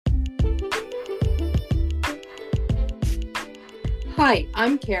Hi,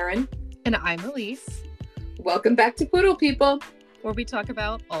 I'm Karin. And I'm Elise, Welcome back to Poodle People, where we talk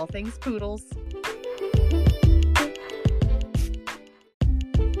about all things poodles.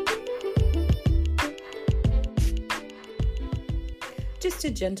 Just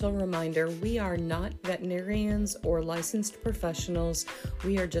a gentle reminder, we are not veterinarians or licensed professionals.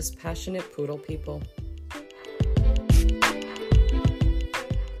 We are just passionate poodle people.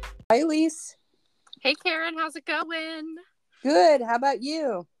 Hi, Elise. Hey, Karin, how's it going? Good. How about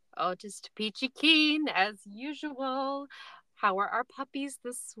you? Oh, just peachy keen as usual. How are our puppies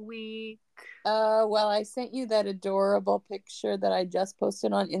this week? Well, I sent you that adorable picture that I just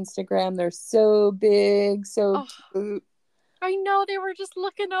posted on Instagram. They're so big, so cute. I know, they were just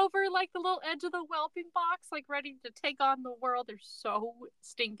looking over like the little edge of the whelping box, like ready to take on the world. They're so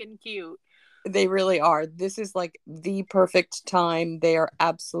stinking cute. They really are. This is like the perfect time. They are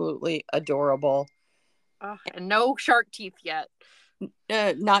absolutely adorable. And no shark teeth yet.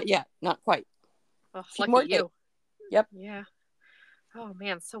 Not yet. Not quite. Lucky you. Yep. Yeah. Oh,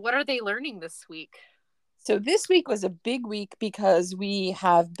 man. So what are they learning this week? So this week was a big week because we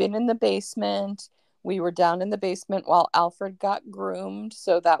have been in the basement. We were down in the basement while Alfred got groomed.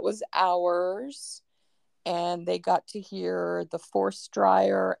 So that was ours. And they got to hear the force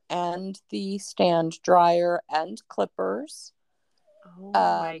dryer and the stand dryer and clippers. Oh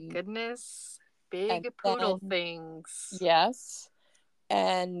my goodness. Big poodle things. Yes.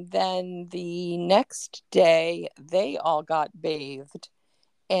 And then the next day, they all got bathed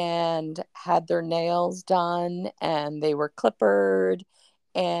and had their nails done, and they were clippered.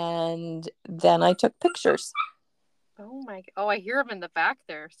 And then I took pictures. Oh, I hear them in the back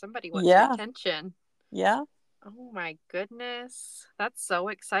there. Somebody wants your attention. Yeah. Oh my goodness. That's so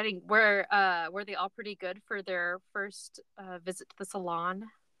exciting. Were they all pretty good for their first visit to the salon?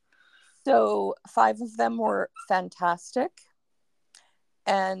 So 5 of them were fantastic.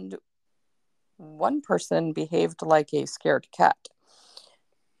 And one person behaved like a scared cat.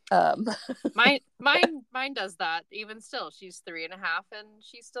 Mine does that. Even still, she's 3.5, and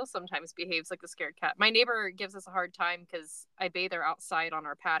she still sometimes behaves like a scared cat. My neighbor gives us a hard time because I bathe her outside on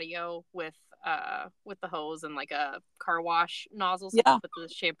our patio with the hose and like a car wash nozzle, so we put the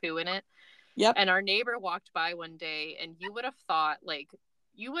shampoo in it. Yep. And our neighbor walked by one day, and you would have thought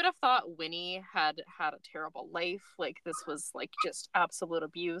Winnie had a terrible life. Like, this was like just absolute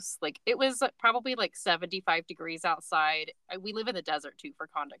abuse. Like, it was probably like 75 degrees outside. We live in the desert too for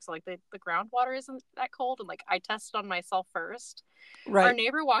context. So like the groundwater isn't that cold. And like I tested on myself first. Right. Our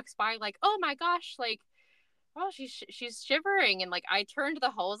neighbor walks by like, oh my gosh, like, oh, she's shivering. And like I turned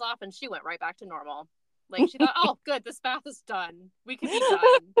the hose off and she went right back to normal. Like, she thought, oh, good, this bath is done. We can be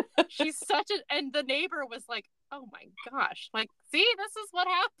done. She's and the neighbor was like, oh my gosh. Like, see, this is what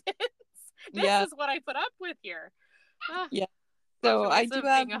happens. This is what I put up with here. Yeah. So I do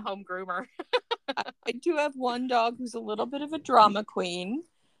have being a home groomer. I do have one dog who's a little bit of a drama queen.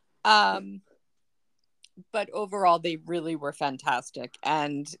 But overall, they really were fantastic.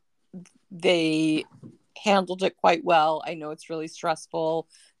 And they handled it quite well. I know it's really stressful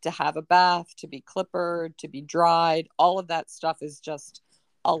to have a bath, to be clippered, to be dried. All of that stuff is just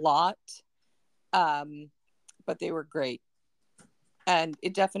a lot. But they were great. And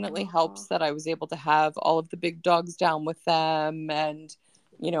it definitely helps that I was able to have all of the big dogs down with them and,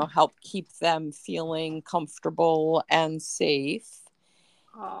 help keep them feeling comfortable and safe.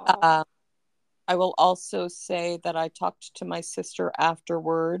 I will also say that I talked to my sister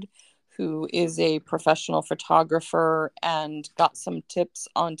afterward, who is a professional photographer, and got some tips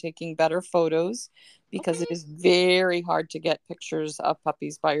on taking better photos because it is very hard to get pictures of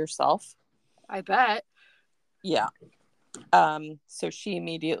puppies by yourself. I bet. Yeah. So she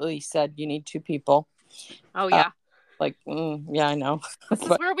immediately said, you need 2 people. Oh, yeah. Yeah, I know. This is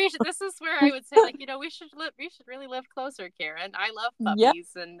where I would say, like, we should really live closer, Karin. I love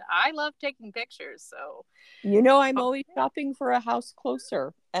puppies and I love taking pictures. So, I'm always shopping for a house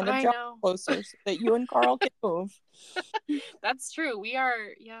closer and a job closer so that you and Carl can move. That's true. We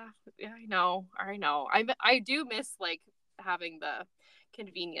are. Yeah, I know. I do miss like having the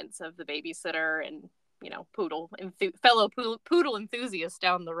convenience of the babysitter and, fellow poodle enthusiast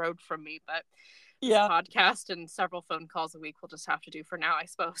down the road from me. But this podcast and several phone calls a week we'll just have to do for now, I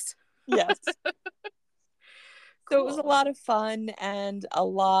suppose. Yes. So it was a lot of fun and a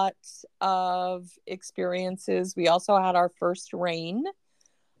lot of experiences. We also had our first rain.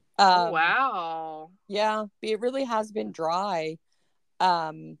 Wow. Yeah, it really has been dry.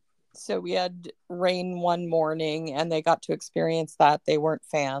 So we had rain one morning and they got to experience that. They weren't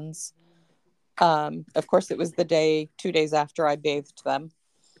fans. Of course, it was 2 days after I bathed them.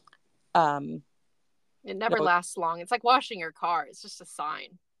 It never No, lasts long. It's like washing your car. It's just a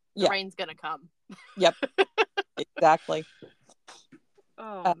sign. The yeah. rain's gonna come. Yep. Exactly.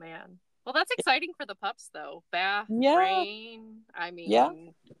 Oh man. Well, that's exciting for the pups though. Bath, Yeah. rain. I mean, Yeah.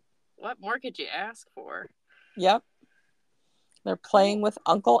 what more could you ask for? Yep. They're playing with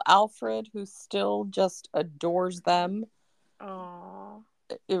Uncle Alfred, who still just adores them. Oh.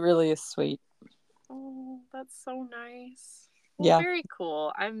 It really is sweet. Oh, that's so nice. Well, Yeah. very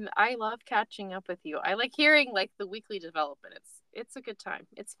cool. I love catching up with you. I like hearing like the weekly development. It's a good time.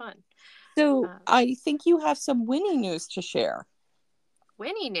 It's fun. So I think you have some Winnie news to share.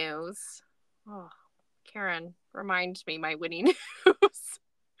 Winnie news. Oh, Karin, remind me my Winnie news.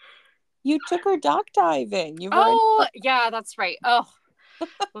 You took her dock diving. Oh, yeah, that's right. Oh,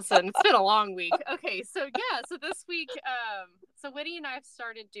 listen, it's been a long week. Okay, so this week, so Winnie and I have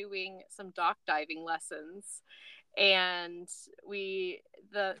started doing some dock diving lessons, and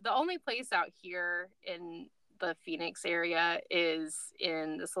the only place out here in the Phoenix area is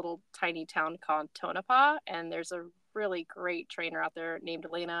in this little tiny town called Tonopah, and there's a really great trainer out there named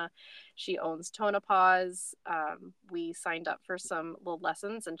Elena. She owns Tonopah's. We signed up for some little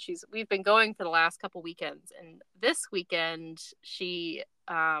lessons, and we've been going for the last couple weekends. And this weekend, she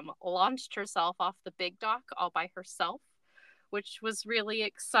launched herself off the big dock all by herself, which was really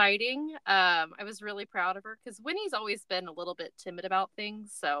exciting. I was really proud of her because Winnie's always been a little bit timid about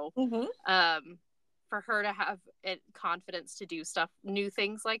things. So for her to have confidence to do new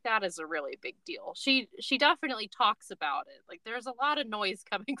things like that is a really big deal. She definitely talks about it. Like there's a lot of noise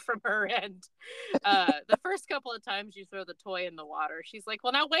coming from her end. The first couple of times you throw the toy in the water, she's like,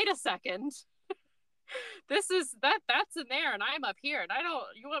 well, now wait a second. That's in there and I'm up here and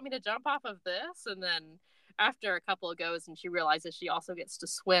you want me to jump off of this? And then after a couple of goes and she realizes she also gets to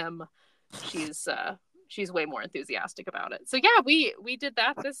swim, she's way more enthusiastic about it. So yeah, we did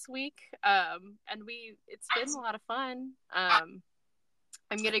that this week. And it's been a lot of fun. I'm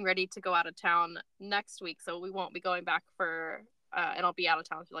getting ready to go out of town next week, so we won't be going back and I'll be out of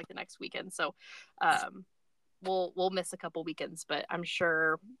town for like the next weekend. So we'll miss a couple weekends, but I'm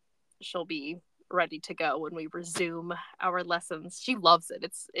sure she'll be ready to go when we resume our lessons. She loves it.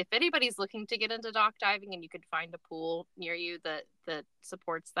 If anybody's looking to get into dock diving and you could find a pool near you that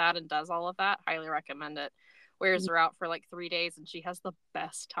supports that and does all of that, highly recommend it. Wears her out for like 3 days and she has the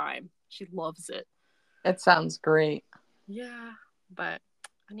best time. She loves it. It sounds great. Yeah. But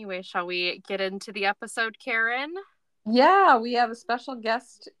anyway, shall we get into the episode, Karin? Yeah, we have a special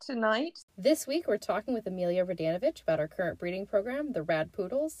guest tonight. This week, we're talking with Amelia Radanovich about our current breeding program, the Rad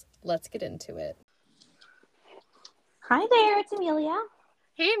Poodles. Let's get into it. Hi there, it's Amelia.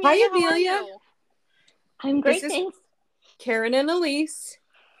 Hey, Amelia. Hi, Amelia. How are you? I'm great, thanks. Karin and Elise.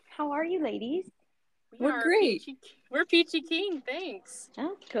 How are you, ladies? We're great. We're peachy keen, thanks.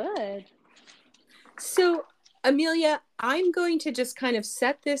 Oh, good. So, Amelia, I'm going to just kind of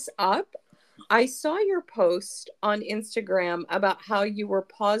set this up. I saw your post on Instagram about how you were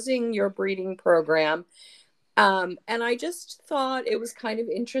pausing your breeding program. And I just thought it was kind of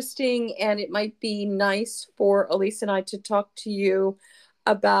interesting and it might be nice for Elise and I to talk to you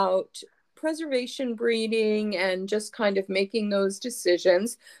about preservation breeding and just kind of making those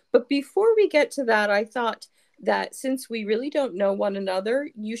decisions. But before we get to that, I thought that since we really don't know one another,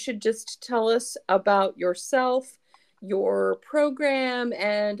 you should just tell us about yourself, your program,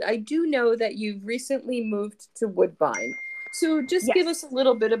 and I do know that you've recently moved to Woodbine. So just give us a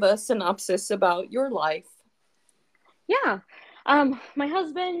little bit of a synopsis about your life. Yeah. My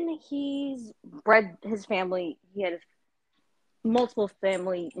husband, he's bred his family. He had multiple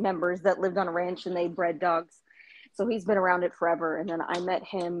family members that lived on a ranch and they bred dogs. So he's been around it forever. And then I met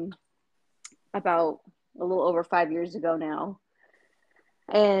him about a little over 5 years ago now.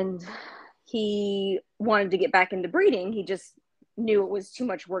 And he wanted to get back into breeding. He just knew it was too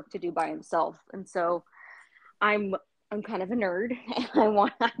much work to do by himself. And so I'm kind of a nerd and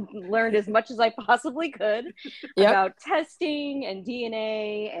I learned as much as I possibly could about testing and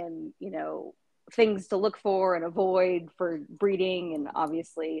DNA and, things to look for and avoid for breeding. And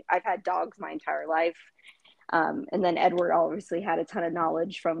obviously I've had dogs my entire life. And then Edward obviously had a ton of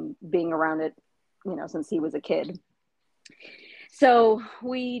knowledge from being around it, since he was a kid. So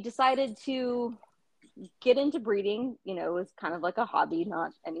we decided to get into breeding. It was kind of like a hobby,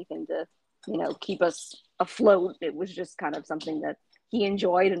 not anything to, keep us afloat. It was just kind of something that he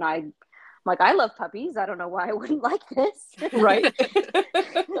enjoyed. And I love puppies. I don't know why I wouldn't like this. Right.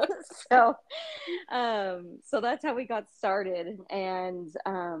 So that's how we got started. And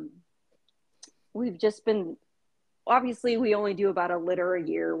we've just been, obviously we only do about a litter a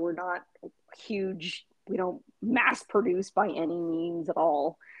year. We're not huge. We don't mass produce by any means at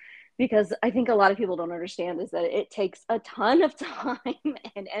all because I think a lot of people don't understand is that it takes a ton of time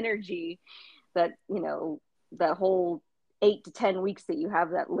and energy that, that whole 8 to 10 weeks that you have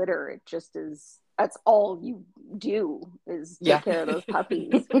that litter, it just is, that's all you do is take care of those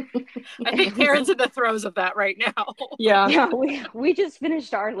puppies. I think Karen's in the throes of that right now. Yeah, we just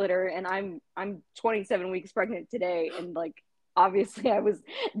finished our litter, and I'm 27 weeks pregnant today, and like obviously I was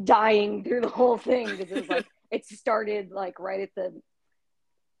dying through the whole thing because it was like it started like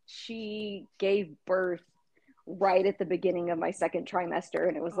she gave birth right at the beginning of my second trimester,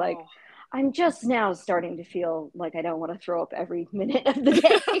 and it was like I'm just now starting to feel like I don't want to throw up every minute of the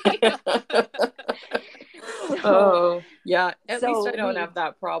day. Oh, yeah. At least I don't have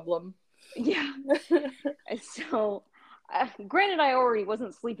that problem. Yeah. So, granted, I already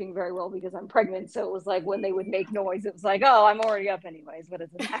wasn't sleeping very well because I'm pregnant. So it was like when they would make noise, it was like, oh, I'm already up anyways. What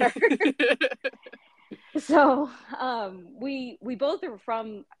does it matter? So, we both are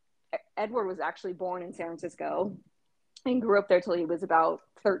from. Edward was actually born in San Francisco and grew up there till he was about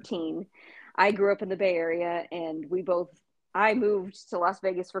 13. I grew up in the Bay Area, and I moved to Las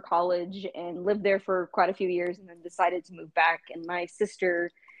Vegas for college and lived there for quite a few years, and then decided to move back. And my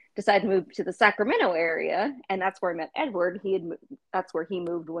sister decided to move to the Sacramento area, and that's where I met Edward. That's where he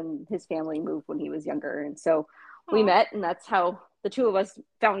moved when his family moved when he was younger, and so we met, and that's how the two of us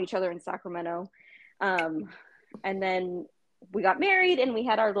found each other in Sacramento. And then we got married, and we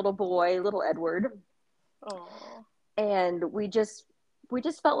had our little boy, little Edward. And we just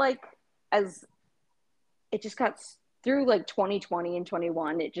felt like, as it just got through like 2020 and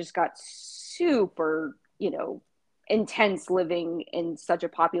 21, it just got super, intense living in such a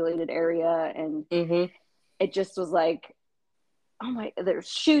populated area. And it just was like, there's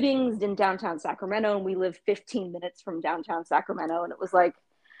shootings in downtown Sacramento, and we live 15 minutes from downtown Sacramento. And it was like,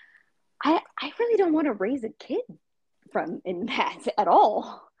 I really don't want to raise a kid in that at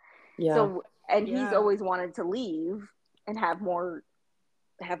all. Yeah. So, and he's always wanted to leave and have more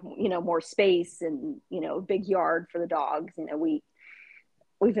space and, big yard for the dogs.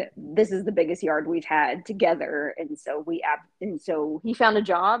 This is the biggest yard we've had together. And so he found a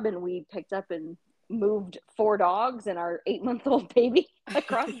job, and we picked up and moved 4 dogs and our 8-month-old baby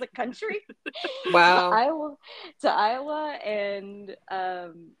across the country. Wow. to Iowa. And,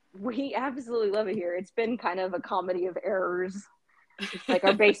 we absolutely love it here. It's been kind of a comedy of errors. Like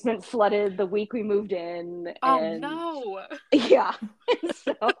our basement flooded the week we moved in. Oh no. Yeah.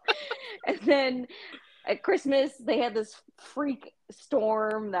 And then at Christmas they had this freak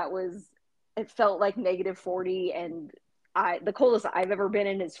storm it felt like -40, and the coldest I've ever been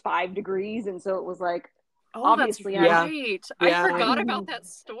in is 5 degrees, and so it was like, obviously, that's right. I forgot about that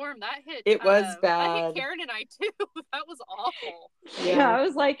storm. That hit. It was bad. That hit Karin and I too. That was awful. Yeah, I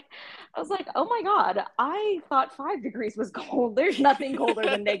was like, oh my God, I thought 5 degrees was cold. There's nothing colder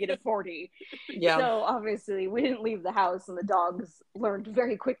than -40. Yeah. So obviously we didn't leave the house, and the dogs learned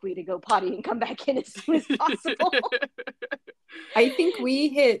very quickly to go potty and come back in as soon as possible. I think we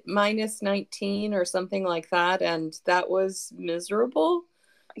hit -19 or something like that, and that was miserable.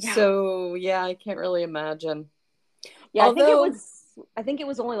 Yeah. So yeah, I can't really imagine. Yeah, I think it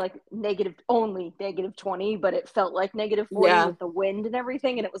was only like -20, but it felt like -40 with the wind and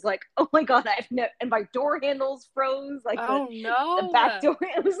everything, and it was like, oh my God, and my door handles froze, like the back door.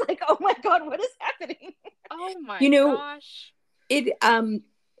 It was like, oh my God, what is happening? Oh my gosh. It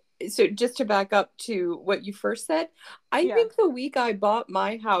so just to back up to what you first said, I think the week I bought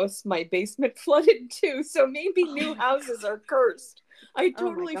my house, my basement flooded too. So maybe new houses are cursed. I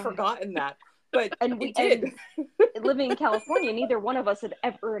totally forgotten that. But we did. And living in California, neither one of us had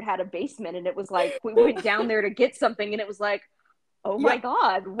ever had a basement, and it was like we went down there to get something, and it was like, oh my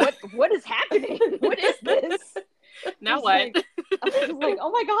God, what is happening? What is this? Now what? I was like,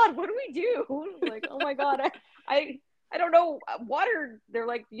 oh my God, what do we do? Like, oh my God, I don't know, water. They're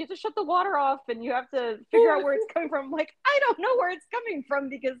like, you have to shut the water off, and you have to figure out where it's coming from. I'm like, I don't know where it's coming from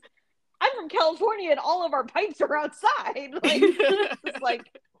because I'm from California and all of our pipes are outside. Like, it's like,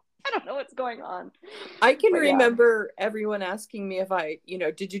 I don't know what's going on. I can remember everyone asking me if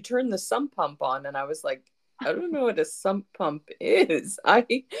did you turn the sump pump on? And I was like, I don't know what a sump pump is. I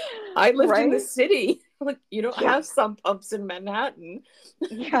lived in the city. Like, you don't have sump pumps in Manhattan.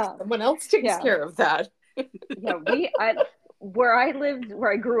 Yeah. Someone else takes care of that. Where I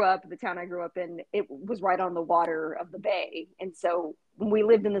grew up, the town I grew up in, it was right on the water of the bay. And so we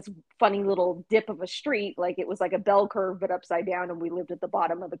lived in this funny little dip of a street, like it was like a bell curve, but upside down, and we lived at the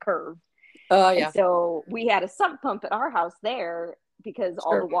bottom of the curve. And so we had a sump pump at our house there because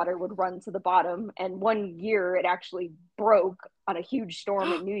all the water would run to the bottom. And one year it actually broke on a huge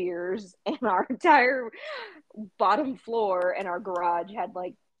storm at New Year's, and our entire bottom floor and our garage had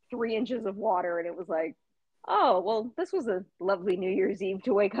like 3 inches of water, and it was like, oh, well, this was a lovely New Year's Eve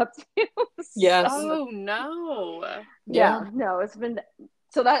to wake up to. Yes. Oh no. Yeah, no, it's been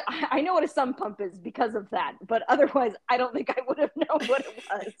so that I know what a sump pump is because of that, but otherwise I don't think I would have known what it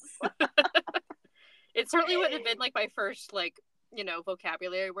was. It certainly wouldn't have been like my first like, you know,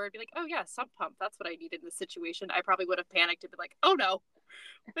 vocabulary word. Be like, oh yeah, sump pump. That's what I need in this situation. I probably would have panicked and been like, oh no,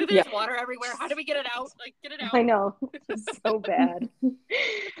 there's water everywhere. How do we get it out? Like, get it out. I know, it's so bad.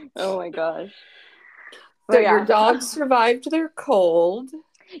 Oh my gosh. So your dogs survived their cold.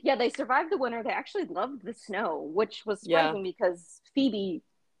 Yeah, they survived the winter. They actually loved the snow, which was surprising because Phoebe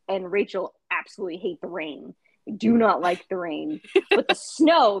and Rachel absolutely hate the rain. They do not like the rain. But the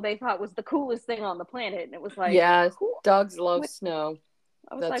snow they thought was the coolest thing on the planet. And it was like, cool. Dogs love snow.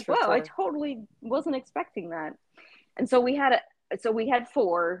 I was like, whoa, I totally wasn't expecting that. And so we had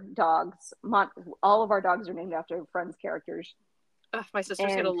 4 dogs. All of our dogs are named after Friends characters. Ugh, my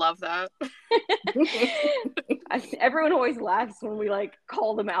sister's gonna love that. Everyone always laughs when we like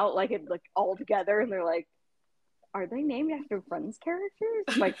call them out like all together, and they're like, "Are they named after Friends characters?"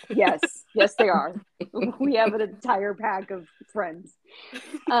 I'm like, yes, they are. We have an entire pack of Friends.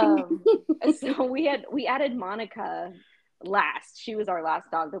 So we added Monica last. She was our last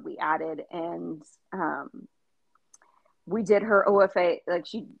dog that we added, and we did her OFA.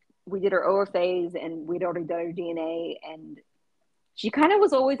 We did her OFAs, and we'd already done her DNA, and she kind of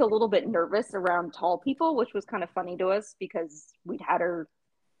was always a little bit nervous around tall people, which was kind of funny to us because we'd had her,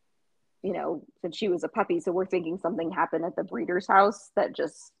 you know, since she was a puppy. So we're thinking something happened at the breeder's house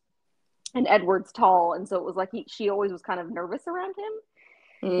and Edward's tall. And so it was like, she always was kind of nervous around him.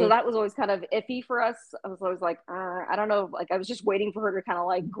 So that was always kind of iffy for us. I was always like, I don't know. Like I was just waiting for her to kind of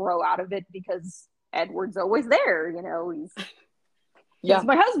like grow out of it because Edward's always there, you know, he's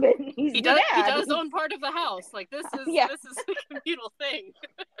my husband. He does own part of the house. Like this is a communal thing.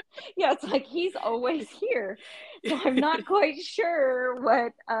 Yeah, it's like he's always here. So I'm not quite sure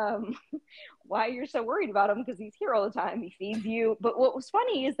why you're so worried about him because he's here all the time. He feeds you. But what was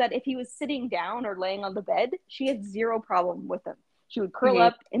funny is that if he was sitting down or laying on the bed, she had zero problem with him. She would curl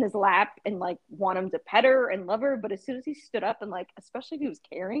up in his lap and like want him to pet her and love her. But as soon as he stood up and like, especially if he was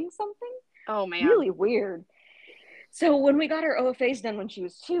carrying something, oh man, really weird. So when we got her OFAs done when she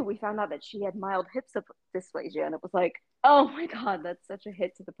was 2, we found out that she had mild hip dysplasia. And it was like, oh my God, that's such a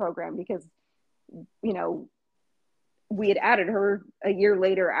hit to the program because, you know, we had added her a year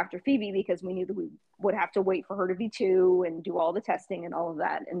later after Phoebe because we knew that we would have to wait for her to be 2 and do all the testing and all of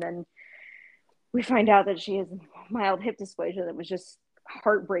that. And then we find out that she has mild hip dysplasia that was just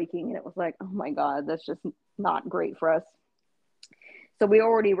heartbreaking. And it was like, oh my God, that's just not great for us. So we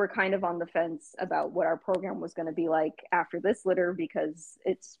already were kind of on the fence about what our program was going to be like after this litter because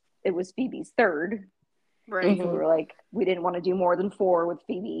it was Phoebe's 3rd. Right. So we were like, we didn't want to do more than 4 with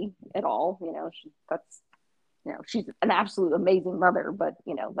Phoebe at all. You know, she's an absolute amazing mother, but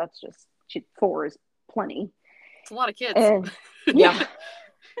you know, 4 is plenty. It's a lot of kids. And yeah.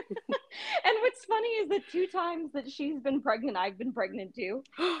 And what's funny is that 2 times that she's been pregnant, I've been pregnant too.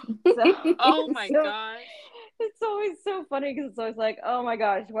 So, oh my gosh. It's always so funny because it's always like, oh my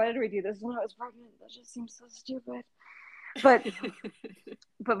gosh, why did we do this when I was pregnant? That just seems so stupid. But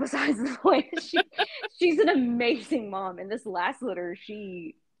besides the point, she's an amazing mom. And this last litter,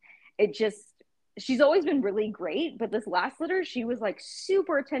 she's always been really great. But this last litter, she was like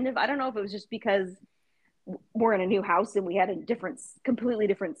super attentive. I don't know if it was just because we're in a new house and we had a completely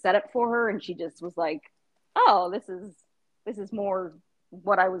different setup for her. And she just was like, oh, this is more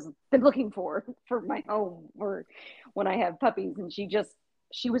what I was been looking for my home or when I have puppies. And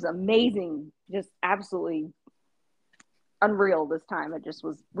she was amazing, just absolutely unreal this time. It just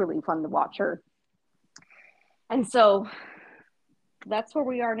was really fun to watch her. And so that's where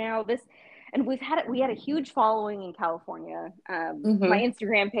we are now. And we had a huge following in California. My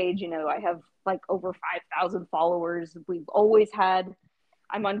Instagram page, you know, I have like over 5,000 followers.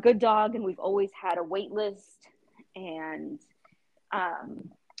 I'm on Good Dog and we've always had a wait list. And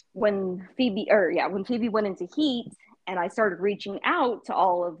when Phoebe went into heat and I started reaching out to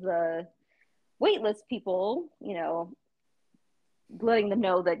all of the waitlist people, you know, letting them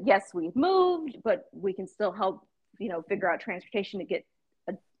know that yes, we've moved, but we can still help, you know, figure out transportation to get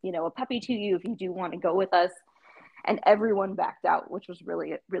a puppy to you if you do want to go with us. And everyone backed out, which was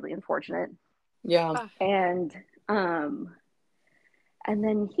really, really unfortunate. Yeah. And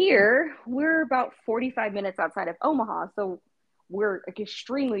then here we're about 45 minutes outside of Omaha. So we're an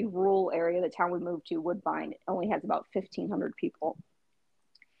extremely rural area. The town we moved to, Woodbine, only has about 1,500 people.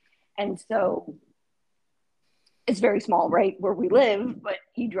 And so it's very small, right, where we live, but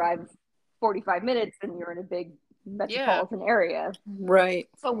you drive 45 minutes and you're in a big metropolitan area. Right.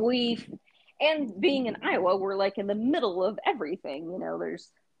 So and being in Iowa, we're like in the middle of everything. You know, there's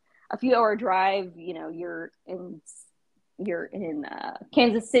a few hour drive. You know, you're in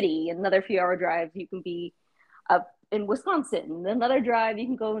Kansas City. Another few hour drive, you can be up in Wisconsin. Another drive, you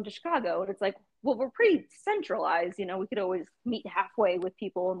can go into Chicago. And it's like, well, we're pretty centralized. You know, we could always meet halfway with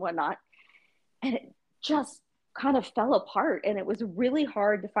people and whatnot. And it just kind of fell apart. And it was really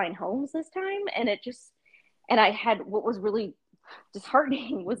hard to find homes this time. And I had, what was really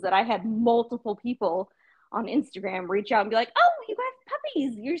disheartening was that I had multiple people on Instagram reach out and be like, oh, you got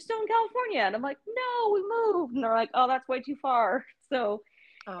puppies, you're still in California. And I'm like, no, we moved. And they're like, oh, that's way too far. So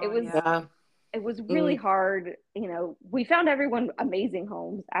it was really hard. You know, we found everyone amazing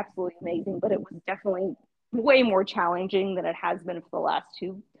homes, absolutely amazing, but it was definitely way more challenging than it has been for the last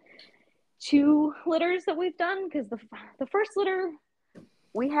two litters that we've done. Because the first litter,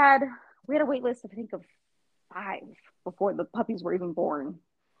 we had a wait list, I think, of 5 before the puppies were even born.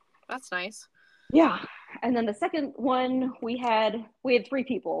 That's nice. Yeah. And then the second one, we had 3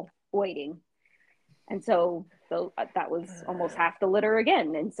 people waiting. And so that was almost half the litter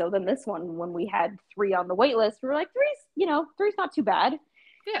again. And so then this one, when we had 3 on the wait list, we were like, three's not too bad.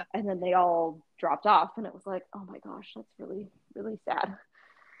 Yeah. And then they all dropped off, and it was like, oh my gosh, that's really, really sad.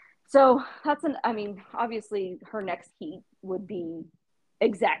 So obviously her next heat would be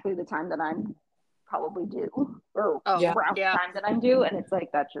exactly the time that I'm probably due, or around the time that I'm due. And it's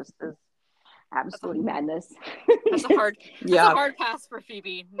like, that just is absolutely madness. That's a hard pass for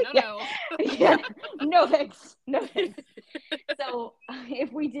Phoebe. No. Yeah. No thanks. So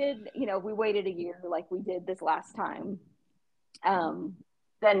if we did, we waited a year like we did this last time,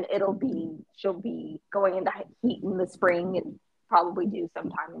 then she'll be going into heat in the spring and probably due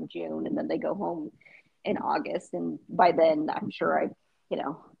sometime in June, and then they go home in August. And by then I'm sure I'm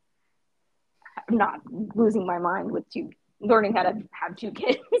not losing my mind with learning how to have 2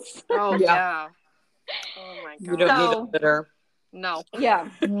 kids. Oh yeah. Oh my god. You don't need a litter. No. Yeah.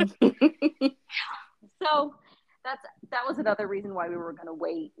 So that was another reason why we were going to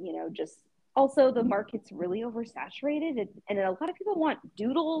wait. Just also the market's really oversaturated, and a lot of people want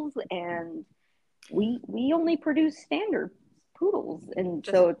doodles, and we only produce standard poodles, and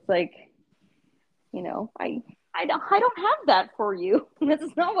so it's like, I don't have that for you.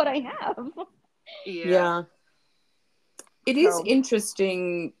 That's not what I have. Yeah. It is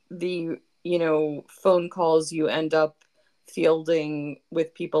interesting, the phone calls you end up fielding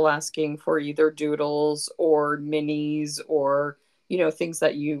with people asking for either doodles or minis or things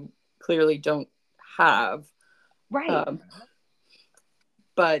that you clearly don't have, right?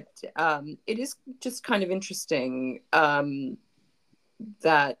 But it is just kind of interesting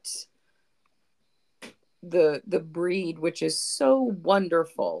that the breed, which is so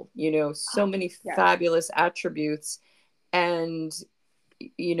wonderful, so many fabulous attributes, and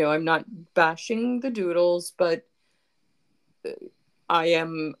I'm not bashing the doodles, but I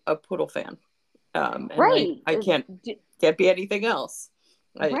am a poodle fan, and I can't be anything else.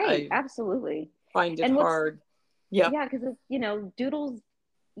 I absolutely find it hard. Yeah, because doodles,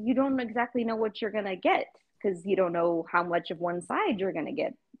 you don't exactly know what you're gonna get, because you don't know how much of one side you're gonna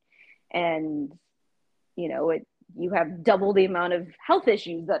get, and you have double the amount of health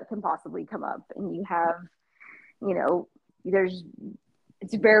issues that can possibly come up, and you have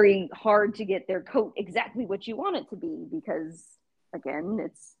it's very hard to get their coat exactly what you want it to be, because again,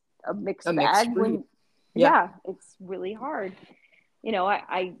 it's a mixed bag. It's really hard.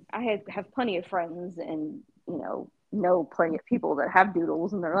 I have plenty of friends, and know plenty of people that have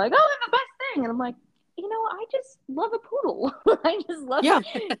doodles, and they're like, oh, they're the best thing, and I'm like, I just love a poodle. I just love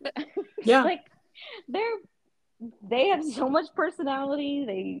like they have so much personality.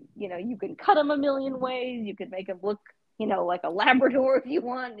 They you can cut them a million ways. You can make them look like a Labrador if you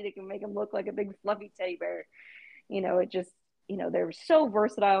want, and you can make them look like a big fluffy teddy bear. It just they're so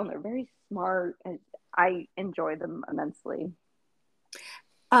versatile, and they're very smart, and I enjoy them immensely.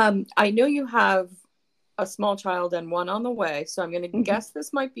 I know you have a small child and one on the way, so I'm going to guess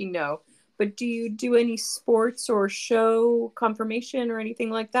this might be no, but do you do any sports or show confirmation or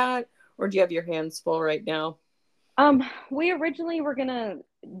anything like that? Or do you have your hands full right now? We originally were going to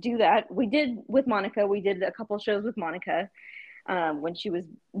do that. We did with Monica. We did a couple shows with Monica when she was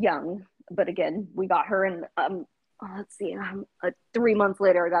young. But again, we got her, and let's see, 3 months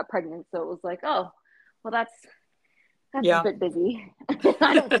later I got pregnant. So it was like, oh, well, that's a bit busy.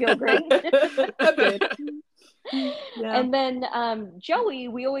 I don't feel great. A bit. Yeah. And then Joey,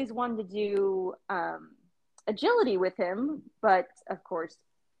 we always wanted to do agility with him, but of course,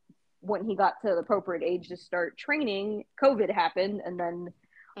 when he got to the appropriate age to start training, COVID happened, and then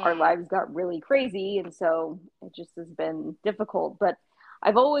our lives got really crazy, and so it just has been difficult. But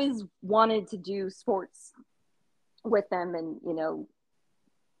I've always wanted to do sports with them, and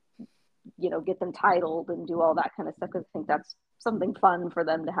get them titled and do all that kind of stuff, because I think that's something fun for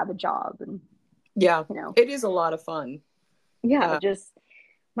them to have a job. And Yeah, it is a lot of fun. Just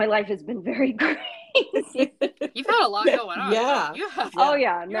my life has been very crazy. You've had a lot going on. Yeah. Oh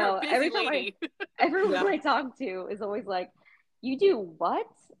yeah, no. Everyone I talk to is always like, "You do what?"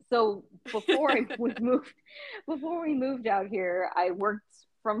 So before we moved out here, I worked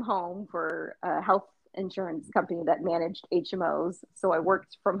from home for a health insurance company that managed HMOs. So I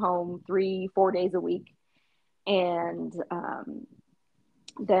worked from home 3-4 days a week, and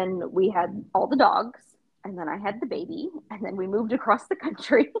then we had all the dogs, and then I had the baby, and then we moved across the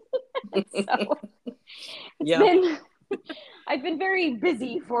country. So I've been very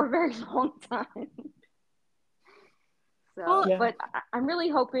busy for a very long time. So, but I'm really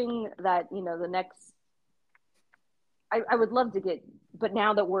hoping that, the next, I would love to get, but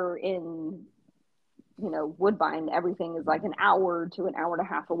now that we're in, Woodbine, everything is like an hour to an hour and a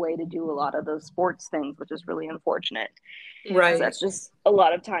half away to do a lot of those sports things, which is really unfortunate. Right. So that's just a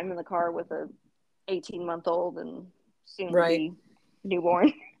lot of time in the car with a 18-month-old and soon to be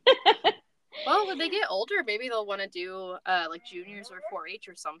newborn. Well, when they get older, maybe they'll want to do like juniors or 4-H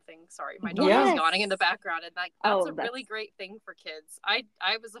or something. Sorry, my dog is yawning in the background, and that's a really great thing for kids. I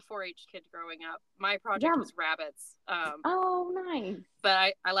was a 4-H kid growing up. My project was rabbits. Oh, nice.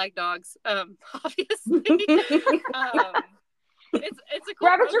 But I like dogs. Obviously. It's a cool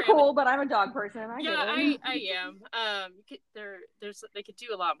rabbits program. Are cool, but I'm a dog person. I am. They could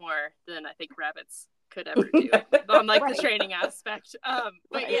do a lot more than I think rabbits could ever do on like the training aspect.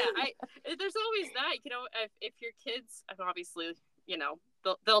 But there's always that, if your kids, and obviously,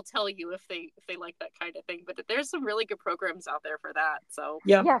 they'll tell you if they like that kind of thing, but there's some really good programs out there for that. So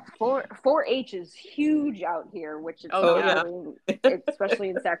 4-H is huge out here, which is really, especially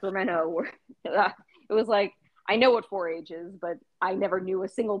in Sacramento, where it was like, I know what 4-H is, but I never knew a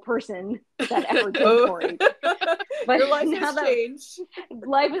single person that ever did 4-H. But your life has changed.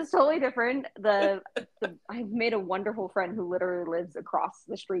 Life is totally different. I've made a wonderful friend who literally lives across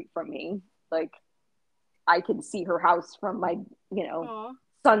the street from me. Like, I can see her house from my,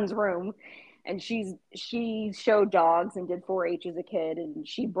 son's room. And she showed dogs and did 4-H as a kid, and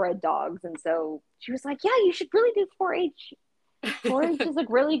she bred dogs. And so she was like, yeah, you should really do 4-H. 4-H is a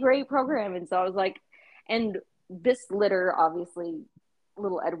really great program. And so I was like, and this litter, obviously,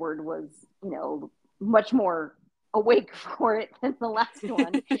 little Edward was, much more awake for it than the last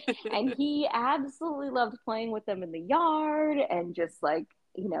one. And he absolutely loved playing with them in the yard and just like,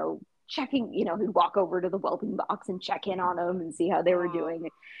 checking, he'd walk over to the whelping box and check in on them and see how they were doing.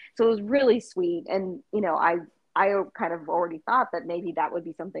 So it was really sweet. And, I kind of already thought that maybe that would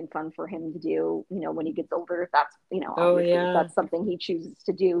be something fun for him to do, when he gets older, if that's, obviously if that's something he chooses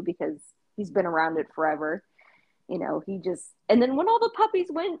to do, because he's been around it forever. And then when all the puppies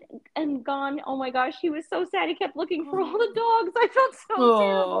went and gone, oh my gosh, he was so sad. He kept looking for all the dogs. I felt so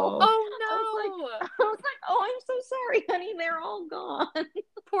terrible. Oh no. I was like, oh, I'm so sorry, honey. They're all gone.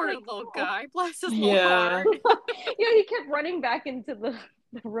 Poor little guy. Bless his little heart. He kept running back into the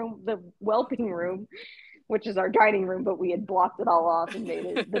room, the whelping room, which is our dining room, but we had blocked it all off and made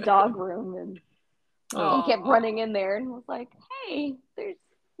it the dog room. And he kept running in there and was like, hey,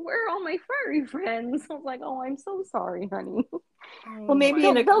 where are all my furry friends? I was like, oh, I'm so sorry, honey. Well, maybe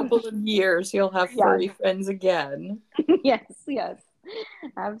in a couple of years you'll have furry friends again. Yes,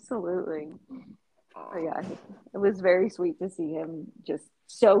 absolutely. It was very sweet to see him just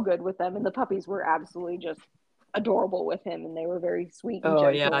so good with them, and the puppies were absolutely just adorable with him, and they were very sweet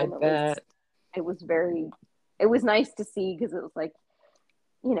and gentle. I bet. It was nice to see, because it was like,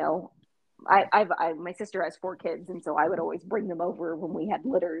 my sister has 4 kids, and so I would always bring them over when we had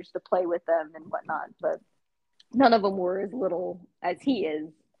litters to play with them and whatnot, but none of them were as little as he is.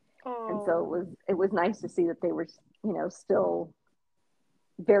 And so it was nice to see that they were, still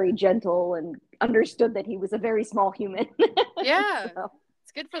very gentle and understood that he was a very small human. Yeah. So.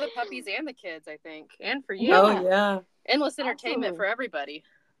 It's good for the puppies and the kids, I think, and for you. Oh yeah. Endless entertainment for everybody.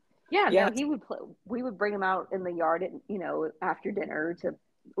 Yeah, no, he would play. We would bring him out in the yard, after dinner to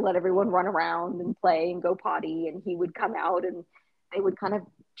let everyone run around and play and go potty, and he would come out and they would kind of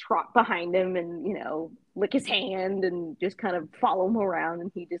trot behind him and lick his hand and just kind of follow him around,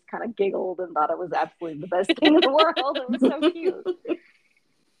 and he just kind of giggled and thought it was absolutely the best thing in the world. It was so cute.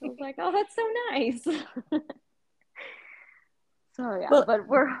 I was like, oh, that's so nice. So yeah, but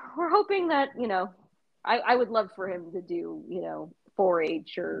we're hoping that I would love for him to do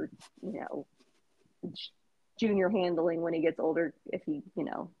 4-H or junior handling when he gets older, if he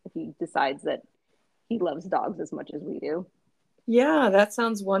decides that he loves dogs as much as we do. Yeah, that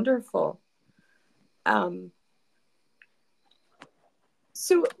sounds wonderful.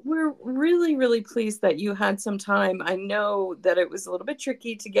 So we're really, really pleased that you had some time. I know that it was a little bit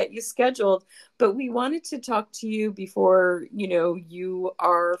tricky to get you scheduled, but we wanted to talk to you before, you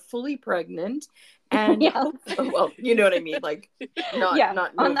are fully pregnant. And Yeah. Well, you know what I mean? Like,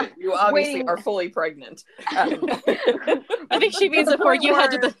 not moving. You obviously waiting. are fully pregnant. I think she means before you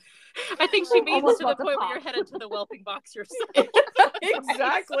head to the. I think she means Almost to the about to point where pop. you're headed to the whelping box yourself.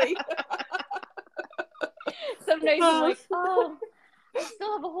 Exactly. Some days I'm like, oh, I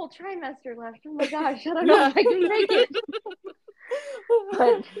still have a whole trimester left. Oh my gosh, I don't know if I can make it.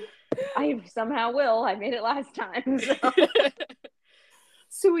 But I somehow will. I made it last time.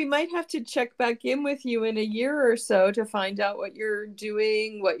 So we might have to check back in with you in a year or so to find out what you're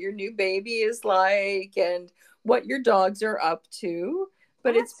doing, what your new baby is like, and what your dogs are up to.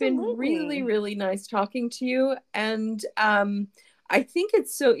 But It's been really, really nice talking to you. And I think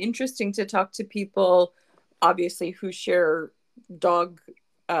it's so interesting to talk to people, obviously, who share dog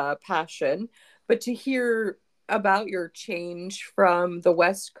passion, but to hear about your change from the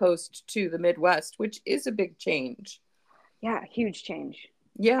West Coast to the Midwest, which is a big change. Yeah, huge change.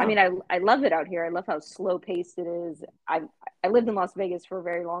 Yeah. I mean, I love it out here. I love how slow paced it is. I lived in Las Vegas for a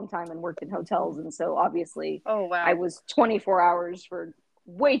very long time and worked in hotels. And so obviously I was 24 hours for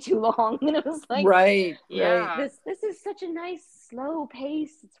way too long. And it was like, right. This is such a nice slow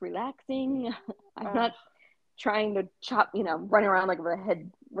pace. It's relaxing. I'm not trying to run around like a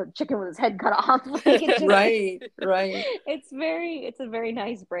chicken with his head cut off. Like it's just, right. It's a very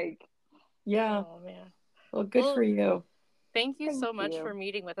nice break. Yeah. Oh man. Well, good for you. Thank you so much for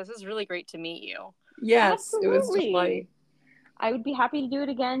meeting with us. It's really great to meet you. Yes, absolutely. It was delightful. I would be happy to do it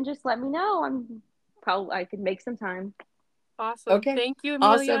again. Just let me know. I could make some time. Awesome. Okay. Thank you,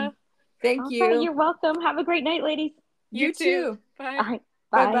 Amelia. Awesome. Thank you. You're welcome. Have a great night, ladies. You too. Bye. All right.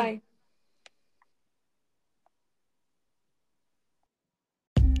 Bye-bye.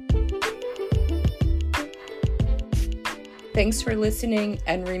 Thanks for listening,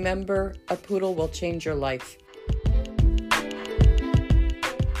 and remember, a poodle will change your life.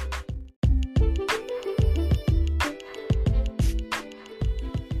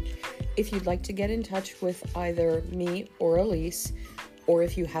 If you'd like to get in touch with either me or Elise, or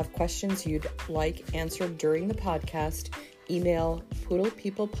if you have questions you'd like answered during the podcast, email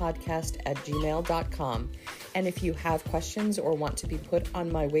poodlepeoplepodcast@gmail.com. And if you have questions or want to be put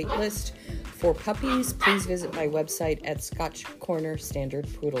on my wait list for puppies, please visit my website at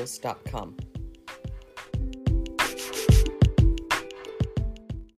scotchcornerstandardpoodles.com.